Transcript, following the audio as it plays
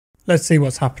let's see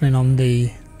what's happening on the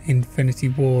Infinity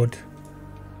Ward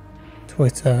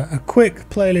Twitter. A quick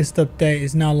playlist update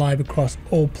is now live across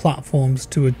all platforms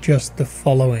to adjust the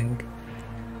following.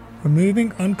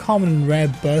 Removing uncommon and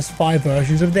rare burst fire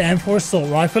versions of the M4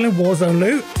 assault rifle in Warzone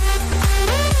loot.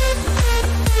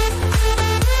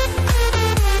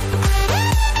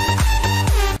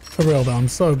 For real though, I'm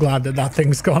so glad that that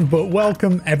thing's gone, but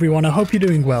welcome everyone, I hope you're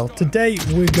doing well. Today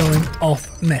we're going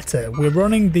off meta. We're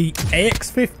running the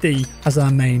AX50 as our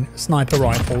main sniper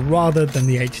rifle rather than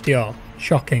the HDR.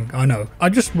 Shocking, I know. I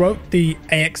just wrote the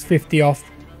AX50 off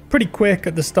pretty quick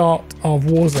at the start of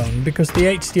Warzone because the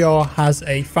HDR has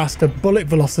a faster bullet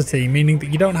velocity, meaning that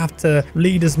you don't have to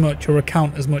lead as much or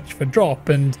account as much for drop,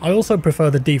 and I also prefer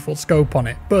the default scope on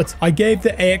it. But I gave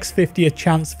the AX50 a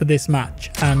chance for this match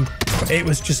and it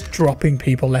was just dropping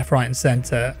people left, right and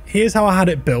center. Here's how I had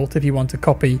it built if you want to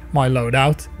copy my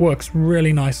loadout. Works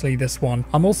really nicely, this one.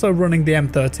 I'm also running the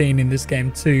M13 in this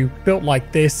game too, built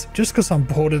like this, just because I'm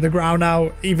bored of the ground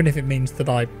now, even if it means that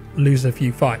I lose a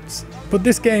few fights. But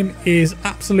this game is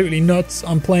absolutely nuts.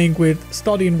 I'm playing with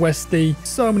Stoddy and Westy,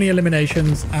 so many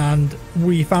eliminations, and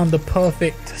we found the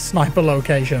perfect sniper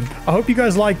location. I hope you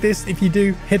guys like this. If you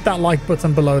do, hit that like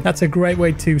button below. That's a great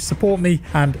way to support me,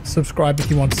 and subscribe if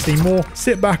you want to see more.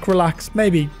 Sit back, relax,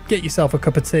 maybe get yourself a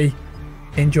cup of tea.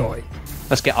 Enjoy.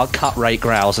 Let's get our cut rate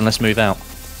growls and let's move out.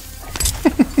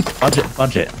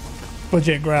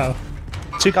 Budget growl.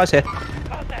 Two guys here.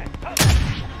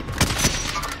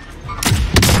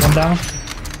 One down.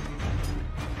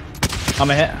 I'm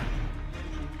a hit.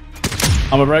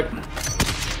 I'm a broke.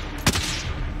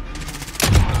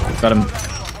 Got him.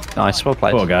 Nice, well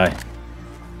played. Poor guy.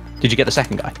 Did you get the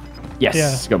second guy? Yes,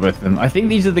 Yeah. got both of them. I think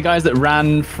these are the guys that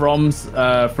ran from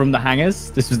the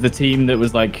hangars. This was the team that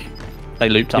was like, They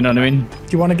looped up. you know what I mean? Do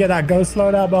you want to get that ghost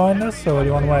loadout behind us, or do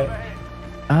you want to wait?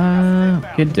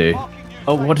 Could do.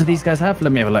 Oh, what do these guys have?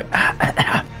 Let me have a look.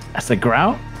 That's a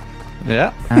grout.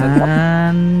 Yeah.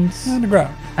 And On the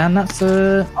ground. that's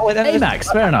a wait,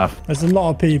 AMAX. Fair enough. There's a lot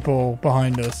of people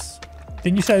behind us.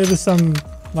 Didn't you say there was some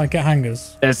like at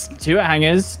hangars? There's two at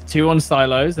hangars, two on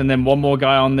silos, and then one more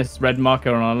guy on this red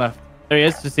marker on our left. There he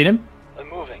is. Just seen him. I'm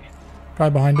moving. Guy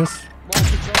behind us.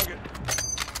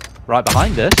 Right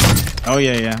behind us. Oh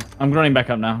yeah. I'm running back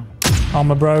up now.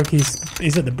 Armor broke.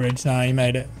 He's at the bridge now. He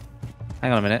made it.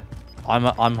 Hang on a minute.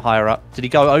 I'm higher up. Did he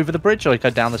go over the bridge or he go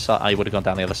down the side? Oh, he would have gone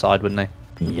down the other side, wouldn't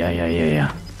he?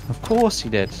 Yeah. Of course he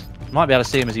did. Might be able to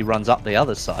see him as he runs up the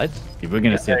other side. We're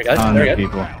gonna see There a you go, ton there you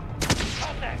of go.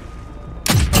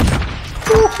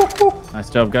 people. Nice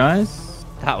job, guys.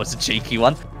 That was a cheeky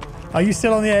one. Are you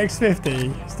still on the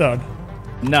X50, Stud?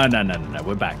 No.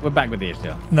 We're back. We're back with the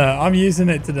HDR. No, I'm using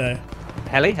it today.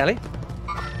 Heli.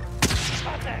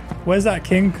 Where's that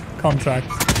King contract?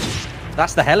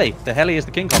 That's the heli. The heli is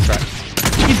the king contract.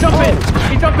 He's jumping.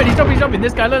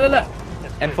 This guy, look.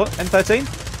 M13.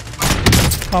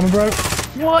 Armor broke.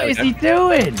 What is he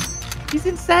doing? He's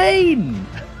insane.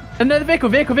 Another vehicle.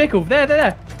 There.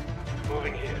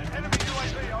 Moving here. Enemy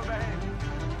UAV overhead.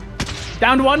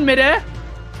 Downed one midair.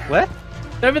 Where?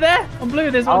 Over there. On blue,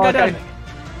 there's one guy okay. down.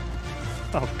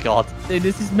 Oh god. Dude,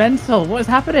 this is mental. What is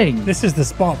happening? This is the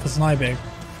spot for sniping. I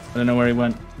don't know where he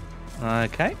went.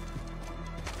 Okay.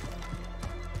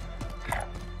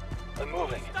 I'm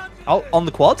moving. Oh, on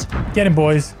the quad. Get him,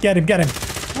 boys. Get him.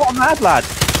 What a mad lad.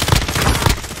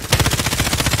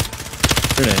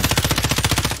 Really?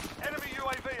 Enemy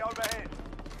UAV overhead.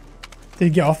 Did he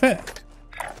get off it?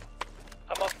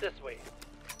 I'm off this way.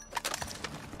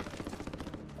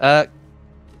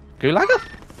 Gulager?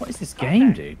 What is this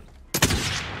game, dude?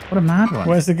 What a mad one.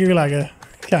 Where's the Gulager?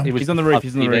 Cam. He's on the roof.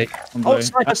 He's on the roof. On Oh, blue.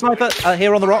 sniper.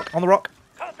 Here on the rock. Down.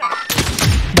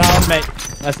 Mate.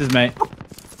 That's his mate.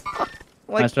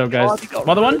 Like, Nice job, guys. God, he got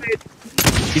Another one?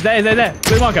 He's there.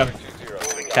 Blue marker.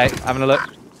 Okay, having a look.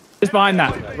 Just behind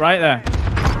that. Right there.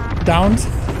 Downed.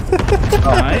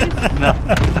 Nice. No.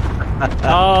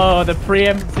 Oh, the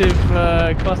preemptive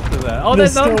cluster there. Oh,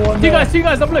 There's there's still one two there.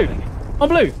 guys on blue. On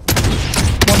blue.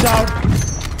 One down.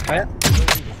 Where?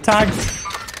 Tagged.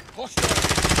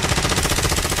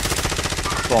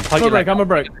 Go on, poke your leg. I'm a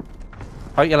broke.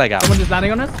 Poke your leg out. Someone just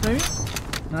landing on us, maybe?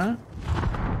 No?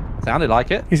 Sounded like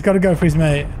it. He's got to go for his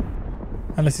mate.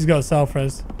 Unless he's got a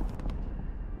self-res.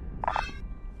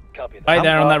 Copy that. Right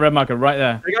there on that red marker, right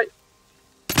there. There you go.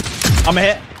 I'm a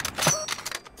hit.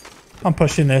 I'm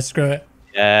pushing this. Screw it.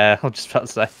 Yeah, I was just about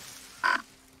to say.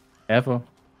 Careful.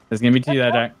 There's going to be two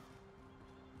there, Jack.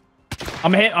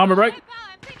 I'm a hit. Armor broke.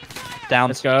 Down.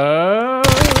 Let's go.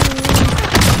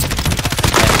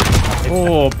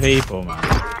 4 people, man.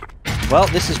 Well,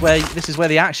 this is where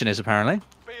the action is apparently.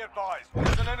 Be advised.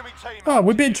 There's an enemy team. Oh,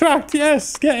 we're being tracked.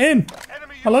 Yes, get in.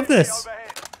 Enemy I love UAV this. overhead.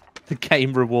 The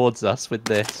game rewards us with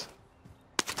this.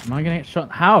 Am I gonna get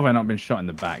shot? How have I not been shot in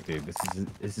the back, dude?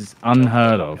 This is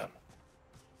unheard of.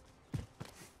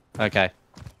 Okay.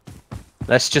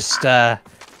 Let's just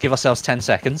give ourselves 10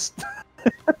 seconds.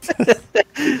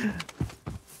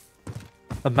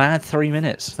 A mad 3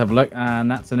 minutes. Let's have a look,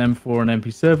 and that's an M4 and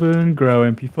MP7, Grow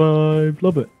MP5,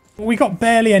 love it. We got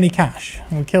barely any cash.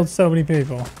 We killed so many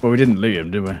people. Well, we didn't loot him,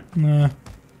 did we? Nah.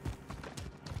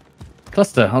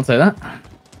 Cluster, I'll take that.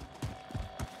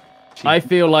 I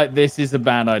feel like this is a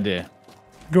bad idea.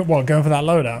 Good. What? Going for that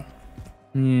loadout?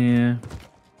 Yeah.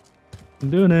 I'm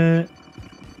doing it.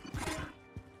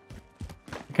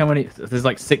 How many? There's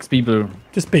like 6 people.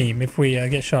 Just beam if we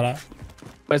get shot at.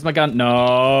 Where's my gun?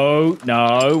 No,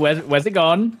 no. Where's it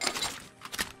gone?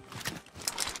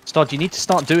 Stod, you need to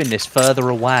start doing this further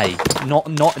away, not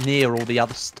near all the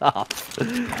other stuff.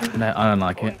 No, I don't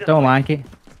like it. Don't like it.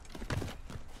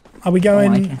 Are we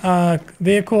going like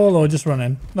vehicle or just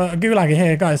running? No, Gulag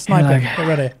here, guys. Sniping. Gulag. Get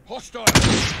ready. Hostile.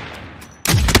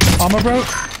 Armor broke.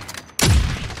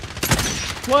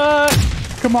 What?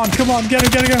 Come on, come on. Get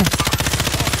him, get him, get him.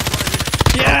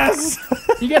 Yes!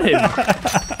 You get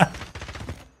him?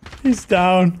 He's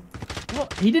down.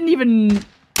 What? He didn't even.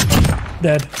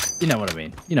 Dead. You know what I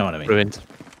mean. You know what I mean. Ruined.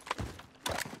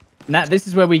 Now this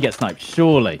is where we get sniped.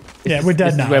 Surely. Yeah, we're dead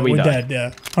this now. Is where we We're die. dead, yeah.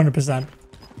 100%.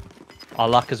 Our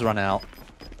luck has run out.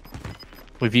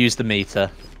 We've used the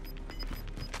meter.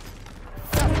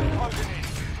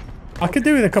 I could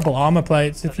do with a couple armor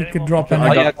plates if you could drop any.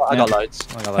 Oh, yeah, I got loads.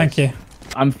 I got loads. Thank you.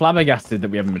 I'm flabbergasted that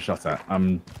we haven't been shot at.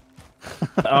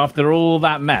 After all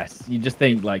that mess, you just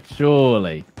think like,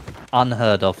 surely.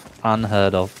 Unheard of.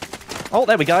 Unheard of. Oh,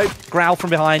 there we go. Growl from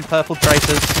behind. Purple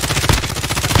tracers.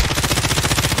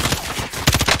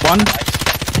 One.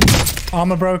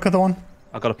 Armor broke, other one.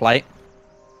 I got a plate.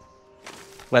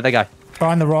 Where'd they go?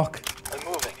 Behind the rock. I'm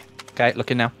moving. Okay,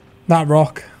 looking now. That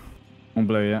rock. On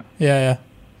blue, yeah. Yeah, yeah.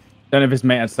 Don't know if his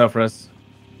mate had self res.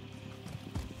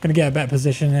 Gonna get a better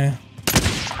position here.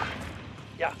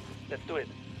 Yeah, let's do it.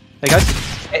 There you go.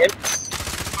 Hit him.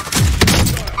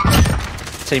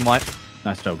 Team wipe.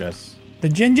 Nice job, guys. The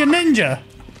Ginger Ninja.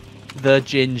 The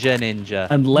Ginger Ninja.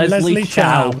 And Leslie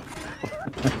Chow.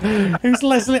 Who's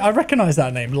Leslie? I recognize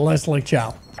that name. Leslie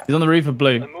Chow. He's on the roof of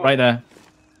blue, right there.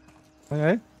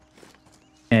 Okay.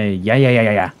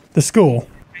 Yeah. The school.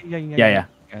 Yeah.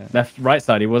 Left, right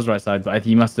side. He was right side, but I think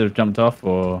he must have jumped off,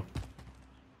 or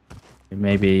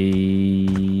maybe.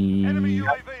 Enemy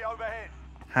UAV overhead.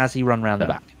 Has he run round the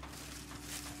back?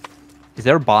 Is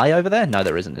there a buy over there? No,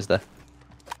 there isn't, is there?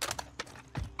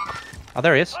 Oh,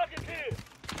 there he is. Target here.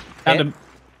 Found him.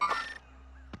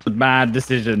 A bad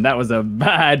decision. That was a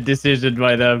bad decision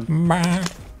by them. Man.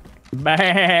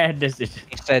 Bad decision.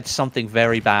 He said something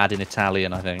very bad in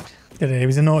Italian, I think. Did he? He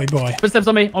was a naughty boy. Footsteps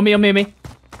on me. On me.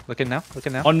 Looking now.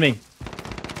 Looking now. On me.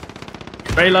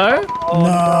 Very low.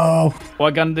 No.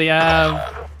 What gun do you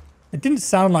have? It didn't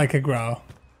sound like a growl.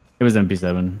 It was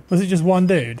MP7. Was it just one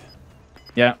dude?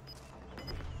 Yeah.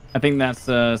 I think that's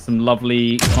some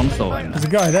lovely console in There's there.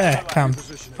 a guy there, Cam.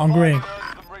 On green.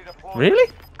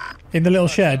 Really? In the little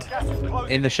shed.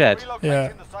 In the shed.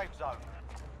 Yeah.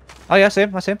 Oh, yeah, I see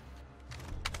him. I see him.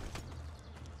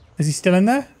 Is he still in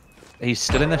there? He's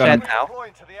still in the Got shed him.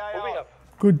 now.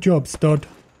 Good job, stud.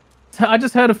 I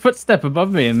just heard a footstep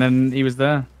above me, and then he was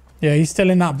there. Yeah, he's still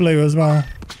in that blue as well.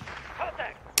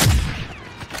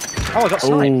 Oh, I got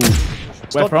Oh,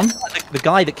 sniped. where from? The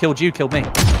guy that killed you killed me.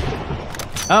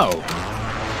 Oh,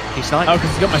 He sniped. oh, because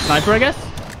he's got my sniper, I guess.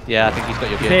 Yeah, I think he's got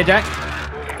your Here, gear. Jack.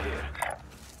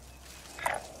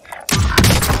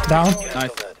 Down.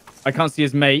 Nice. I can't see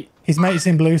his mate His mate's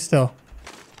in blue still.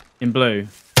 in blue.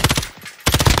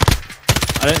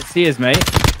 I don't see his mate.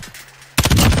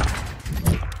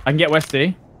 I can get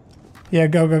Westy. Yeah,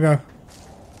 go, go, go.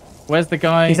 Where's the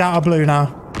guy? He's out of blue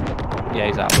now. Yeah,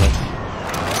 he's out of it.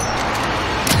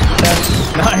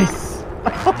 Nice.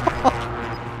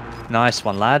 Nice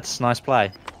one, lads. Nice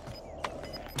play.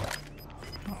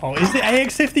 Oh, is the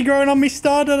AX50 growing on me,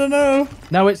 stud? I don't know.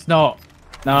 No, it's not.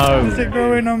 No. Is it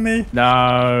growing on me?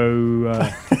 No.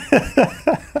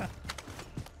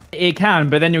 It can,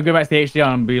 but then you'll go back to the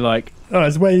HDR and be like, Oh,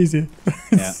 it's way easier.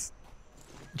 yeah.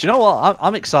 Do you know what?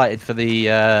 I'm excited for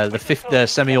the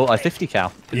semi-auto 50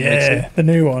 cal. Yeah, the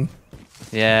new one.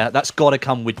 Yeah, that's got to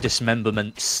come with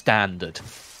dismemberment standard.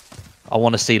 I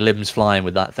want to see limbs flying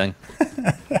with that thing.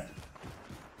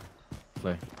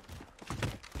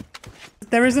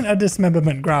 There isn't a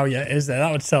dismemberment growl yet, is there?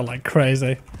 That would sell like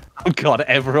crazy. Oh god,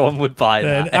 everyone would buy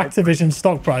The that. Activision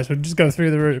stock price would just go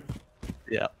through the roof.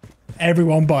 Yeah.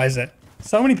 Everyone buys it.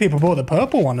 So many people bought the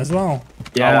purple one as well.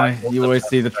 Yeah, you always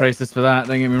see the traces for that.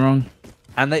 Don't get me wrong.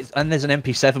 And there's an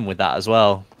MP7 with that as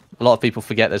well. A lot of people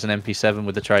forget there's an MP7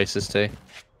 with the traces too.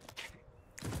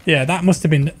 Yeah, that must have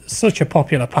been such a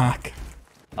popular pack.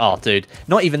 Oh, dude.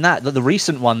 Not even that. The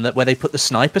recent one where they put the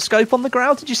sniper scope on the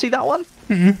ground. Did you see that one?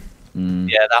 Mm-hmm.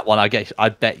 Yeah, that one. I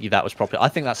bet you that was probably. I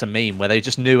think that's a meme where they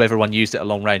just knew everyone used it at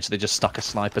long range, so they just stuck a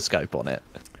sniper scope on it.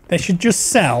 They should just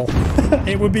sell.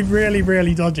 It would be really,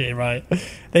 really dodgy, right?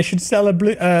 They should sell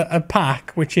a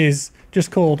pack which is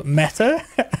just called Meta.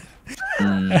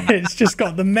 It's just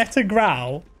got the Meta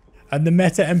Growl and the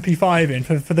Meta MP5 in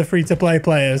for the free-to-play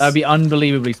players. That'd be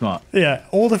unbelievably smart. Yeah,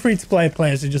 all the free-to-play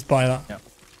players would just buy that. Yeah.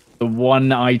 The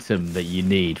one item that you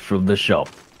need from the shop.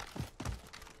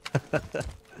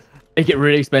 Make it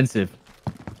really expensive.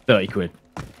 30 quid.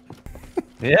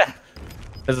 Yeah.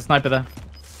 There's a sniper there.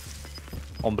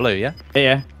 On blue, yeah?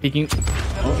 Yeah, peeking.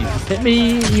 Oh, he just hit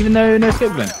me even though no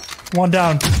scope glint. One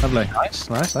down. Lovely. Nice.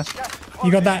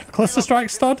 You got that cluster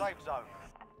strike, Stod? Safe zone.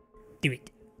 Do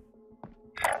it.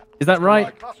 Is that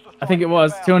right? I think it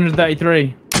was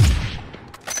 233.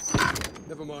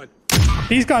 Never mind.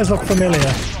 These guys look familiar.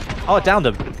 Oh, I downed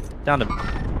them.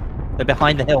 They're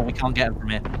behind the hill. We can't get them from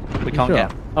here. We can't get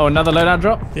them. Oh, another loadout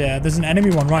drop. Yeah, there's an enemy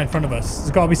one right in front of us.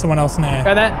 There's got to be someone else in there.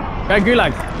 Go there. Go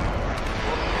gulag.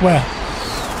 Where?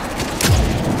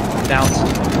 Down.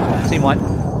 Team white.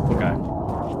 Okay.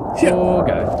 Yeah.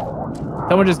 Okay.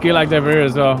 Someone just gulagged over here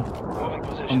as well.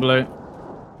 On blue.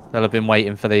 They'll have been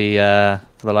waiting for the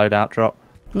loadout drop.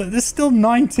 Look, there's still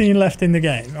 19 left in the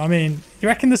game. I mean, you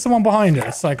reckon there's someone behind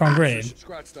us, like on green?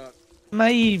 Scratch that.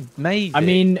 Maybe. I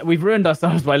mean, we've ruined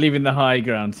ourselves by leaving the high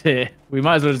ground here. We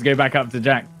might as well just go back up to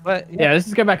Jack. But, Yeah, let's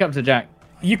just go back up to Jack.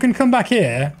 You can come back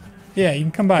here. Yeah, you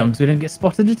can come back. As long as we don't get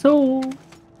spotted at all.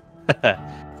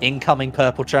 Incoming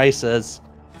purple tracers.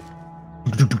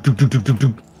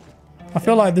 I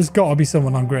feel like there's got to be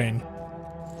someone on green.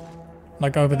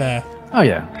 Like over there. Oh,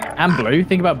 yeah. And blue.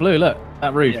 Think about blue. Look.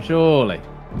 That roof, surely.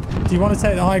 Do you want to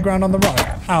take the high ground on the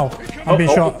right? Ow. I'm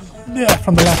being shot. Yeah,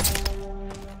 from the left.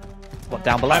 What,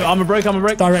 down below? I'm a break.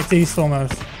 Direct east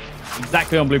almost.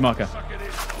 Exactly on blue marker.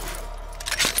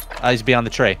 He's behind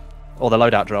the tree. Or the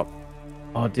loadout drop.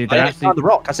 Oh, dude. Oh, They're yeah, he's behind the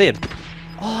rock. I see him.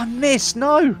 Oh, I missed.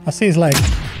 No. I see his leg.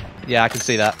 Yeah, I can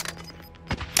see that.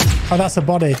 Oh, that's a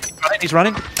body. He's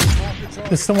running.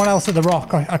 There's someone else at the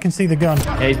rock. I can see the gun.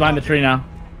 Yeah, he's behind the tree now.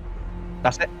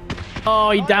 That's it.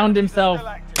 Oh, he downed himself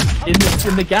in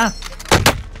the gas.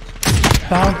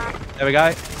 Down. There we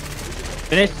go.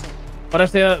 Finished. What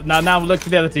else? Now look for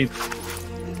the other team.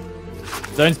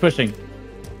 Zone's pushing.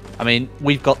 I mean,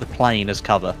 we've got the plane as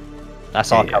cover.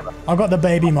 That's our cover. I've got the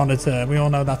baby monitor. We all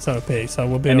know that's OP, so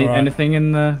we'll be alright. Anything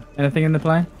in the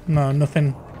plane? No,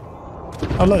 nothing.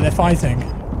 Oh look, they're fighting.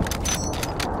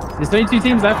 There's only 2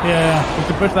 teams left. Yeah. We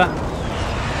can push that.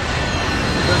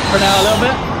 For now, a little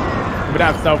bit. We're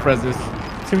gonna have self-res this.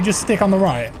 So we just stick on the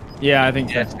right? Yeah, I think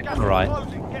so. Yeah, all right.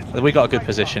 We got a good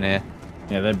position here.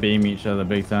 Yeah, they beam each other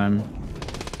big time.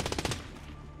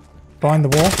 Behind the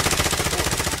wall?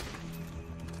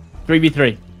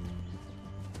 3v3.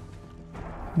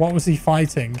 What was he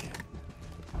fighting?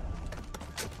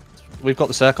 We've got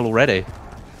the circle already.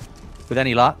 With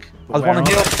any luck. There's one on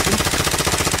Where here.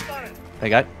 There you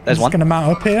go. There's I'm just one. going to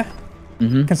mount up here.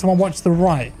 Mm-hmm. Can someone watch the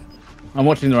right? I'm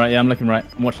watching the right. Yeah, I'm looking right.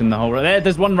 I'm watching the whole right.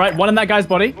 There's one right. One in that guy's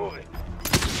body.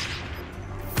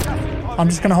 I'm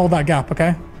just going to hold that gap,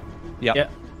 okay? Yep. Yeah.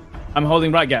 I'm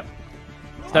holding right gap.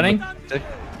 Stunning.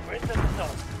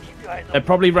 They're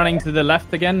probably running to the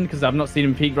left again because I've not seen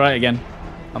him peek right again.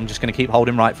 I'm just going to keep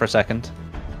holding right for a second.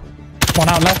 One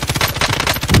out left.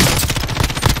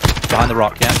 Behind the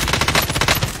rock, yeah.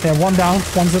 Yeah, one down.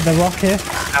 One's at the rock here.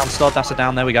 Down, Stod. That's a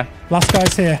down. There we go. Last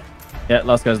guy's here. Yeah,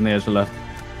 last guy's on the edge to the left.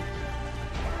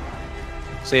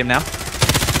 See him now.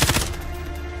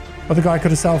 Other guy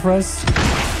could have self-res.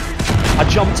 I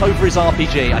jumped over his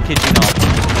RPG. I kid you not.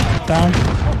 Down.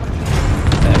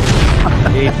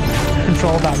 He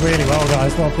Controlled that really well,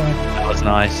 guys. Well played. That was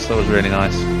nice. That was really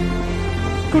nice.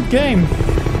 Good game.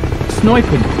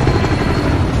 Sniping.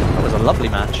 That was a lovely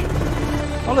match.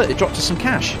 Oh look, it dropped us some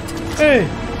cash. Hey,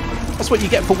 That's what you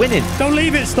get for winning. don't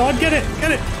leave it, Stod. Get it.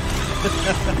 Get it.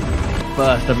 First,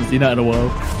 I haven't seen that in a while.